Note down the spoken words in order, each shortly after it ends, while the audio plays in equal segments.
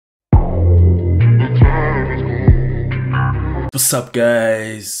What's up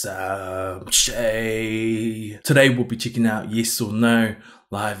guys, Shay. Today we'll be checking out Yes or No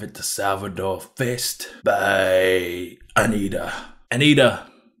live at the Salvador Fest by Anitta. Anitta,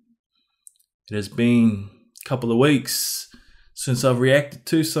 it has been a couple of weeks since I've reacted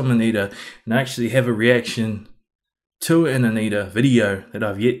to some Anitta, and I actually have a reaction to an Anitta video that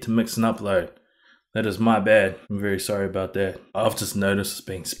I've yet to mix and upload. That is my bad. I'm very sorry about that. I've just noticed it's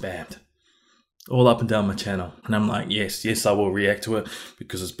being spammed all up and down my channel, and I'm like, yes, I will react to it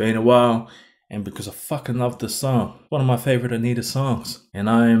because it's been a while and because I fucking love this song. One of my favorite Anitta songs, and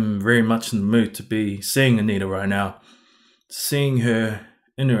I'm very much in the mood to be seeing Anitta right now, seeing her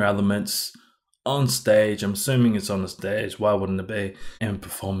in her elements on stage. I'm assuming it's on the stage, why wouldn't it be, and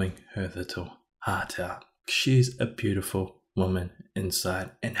performing her little heart out. She's a beautiful woman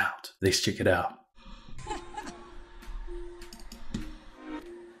inside and out. Let's check it out.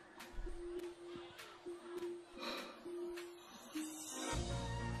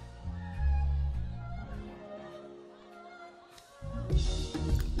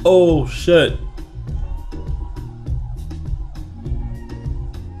 Oh shit.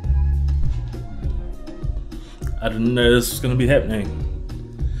 I didn't know this was gonna be happening.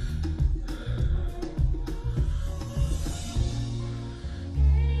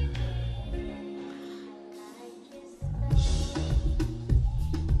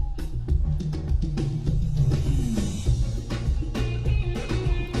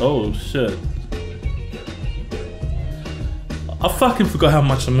 Oh shit. I fucking forgot how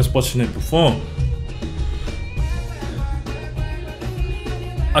much I missed watching it perform.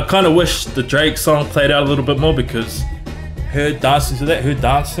 I kind of wish the Drake song played out a little bit more, because her dancing to that, her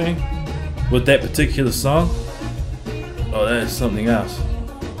dancing with that particular song, oh, that is something else.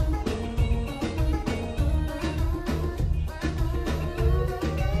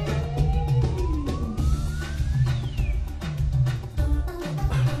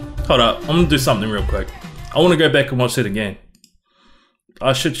 Hold up, I'm gonna do something real quick. I want to go back and watch it again.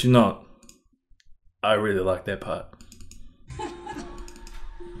 I shit you not, I really like that part.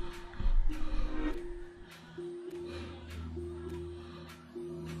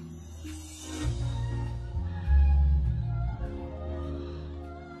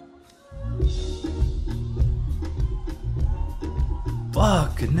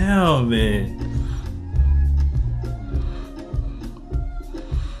 Fucking hell, man.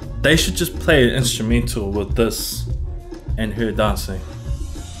 They should just play an instrumental with this and her dancing.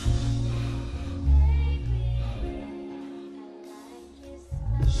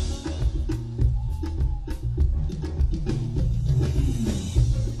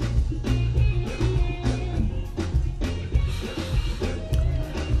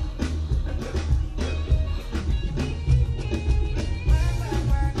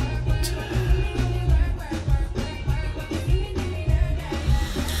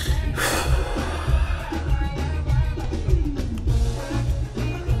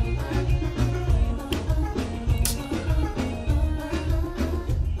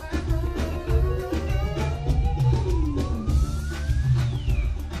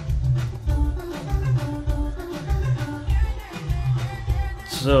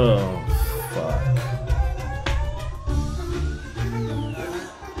 So, fuck.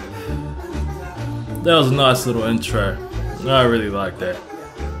 That was a nice little intro. I really like that.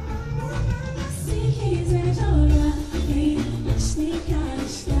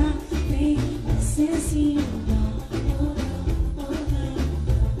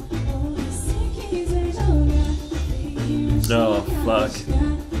 Oh, fuck.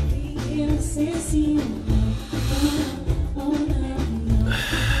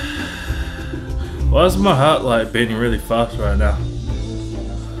 Why is my heart like beating really fast right now? I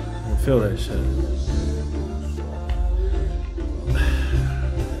can feel that shit.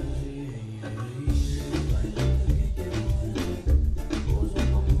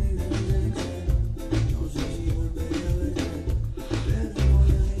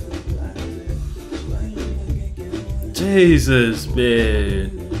 Jesus,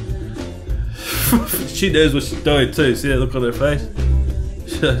 man. She knows what she's doing too. See that look on her face?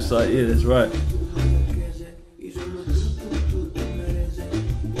 She's like, yeah, that's right.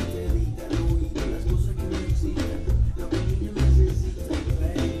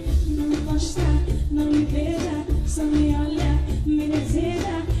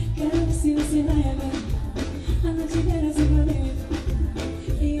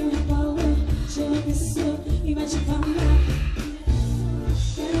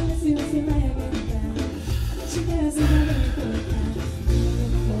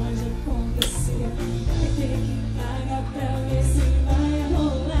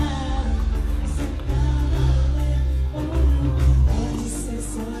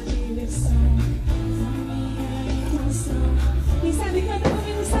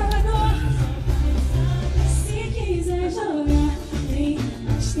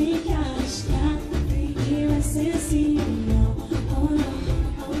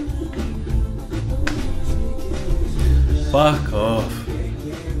 Fuck off.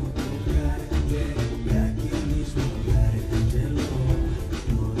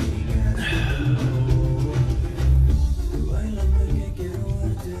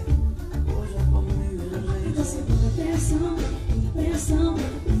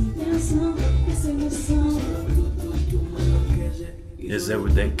 Is that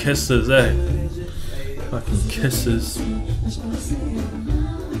with them kisses, eh? Fucking kisses.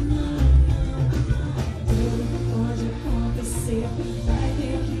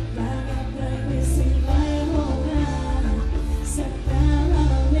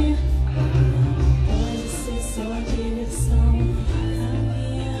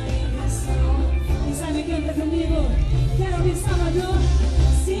 Quero ver Salvador,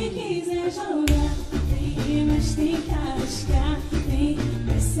 se quiser jogar, vem, mas tem que arriscar, vem,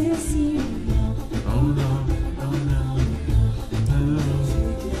 vai ser assim, não. Oh no, oh no.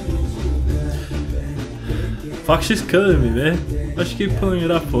 Fuck, she's killing me, man. Why she keep pulling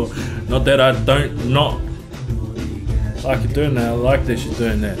it up for? Not that I don't not like her doing that, I like that she's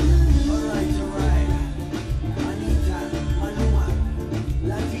doing that.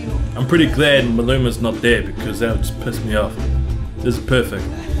 I'm pretty glad Maluma's not there because that would just piss me off. This is perfect.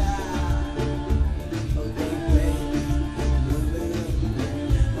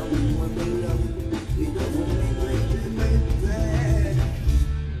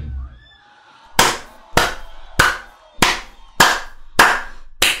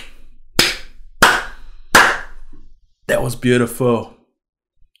 That was beautiful.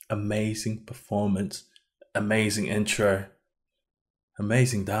 Amazing performance. Amazing intro.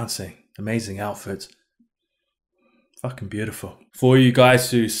 Amazing dancing, amazing outfits. Fucking beautiful. For you guys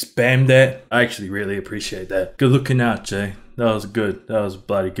who spammed that, I actually really appreciate that. Good looking out, Jay. That was good. That was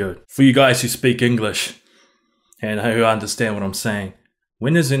bloody good. For you guys who speak English and who understand what I'm saying,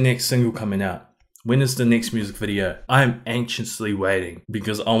 when is the next single coming out? When is the next music video? I'm anxiously waiting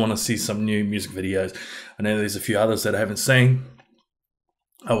because I want to see some new music videos. I know there's a few others that I haven't seen.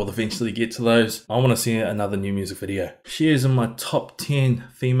 I will eventually get to those. I want to see another new music video. She is in my top 10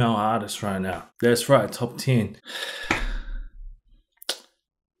 female artists right now. That's right, top 10.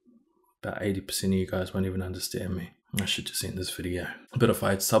 About 80% of you guys won't even understand me. I should just end this video. But if I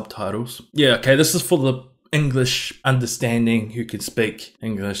had subtitles. Yeah, okay, this is for the English understanding who can speak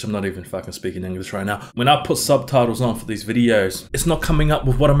English. I'm not even fucking speaking English right now. When I put subtitles on for these videos, it's not coming up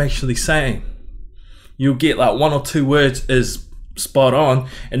with what I'm actually saying. You'll get like 1 or 2 words is spot on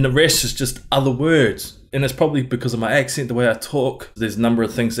and the rest is just other words, and it's probably because of my accent, the way I talk. There's a number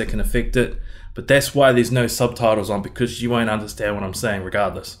of things that can affect it, but that's why there's no subtitles on, because you won't understand what I'm saying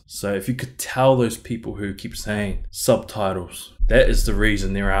regardless. So if you could tell those people who keep saying subtitles, that is the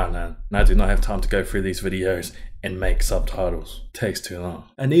reason there are none, and I do not have time to go through these videos and make subtitles. It takes too long.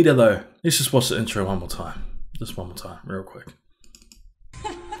 Anitta though, let's just watch the intro one more time, just one more time real quick.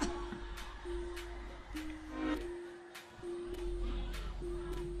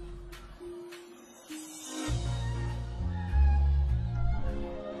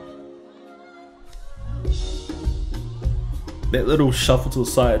 That little shuffle to the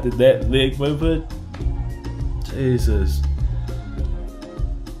side, did that leg movement? Jesus.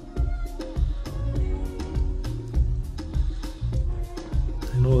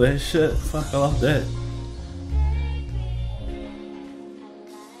 And all that shit, fuck, I love that.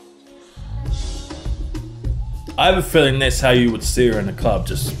 I have a feeling that's how you would see her in a club,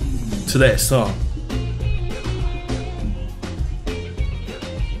 just to that song.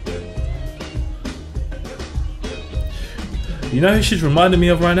 You know who she's reminding me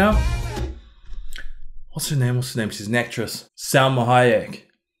of right now? What's her name? What's her name? She's an actress. Salma Hayek.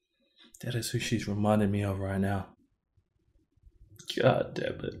 That is who she's reminding me of right now. God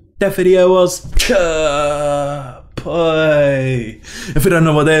damn it. That video was Ka-poi. If you don't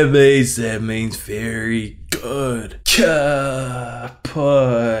know what that means very good. Ka-poi.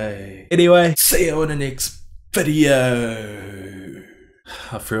 Anyway, see you in the next video.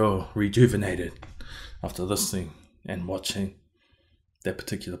 I feel rejuvenated after listening and watching that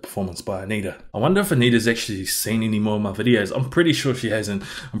particular performance by Anitta. I wonder if Anita's actually seen any more of my videos. I'm pretty sure she hasn't.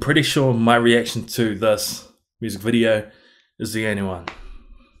 I'm pretty sure my reaction to this music video is the only one.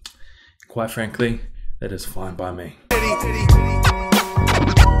 Quite frankly, that is fine by me. Gotta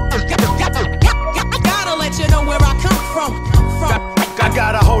let you know where I come from. I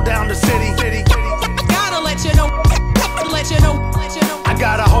gotta hold down the city. Gotta let you know. I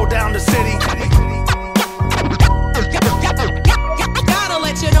gotta hold down the city. Gotta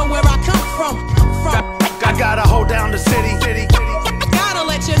let you know where I come from. I gotta hold down the city.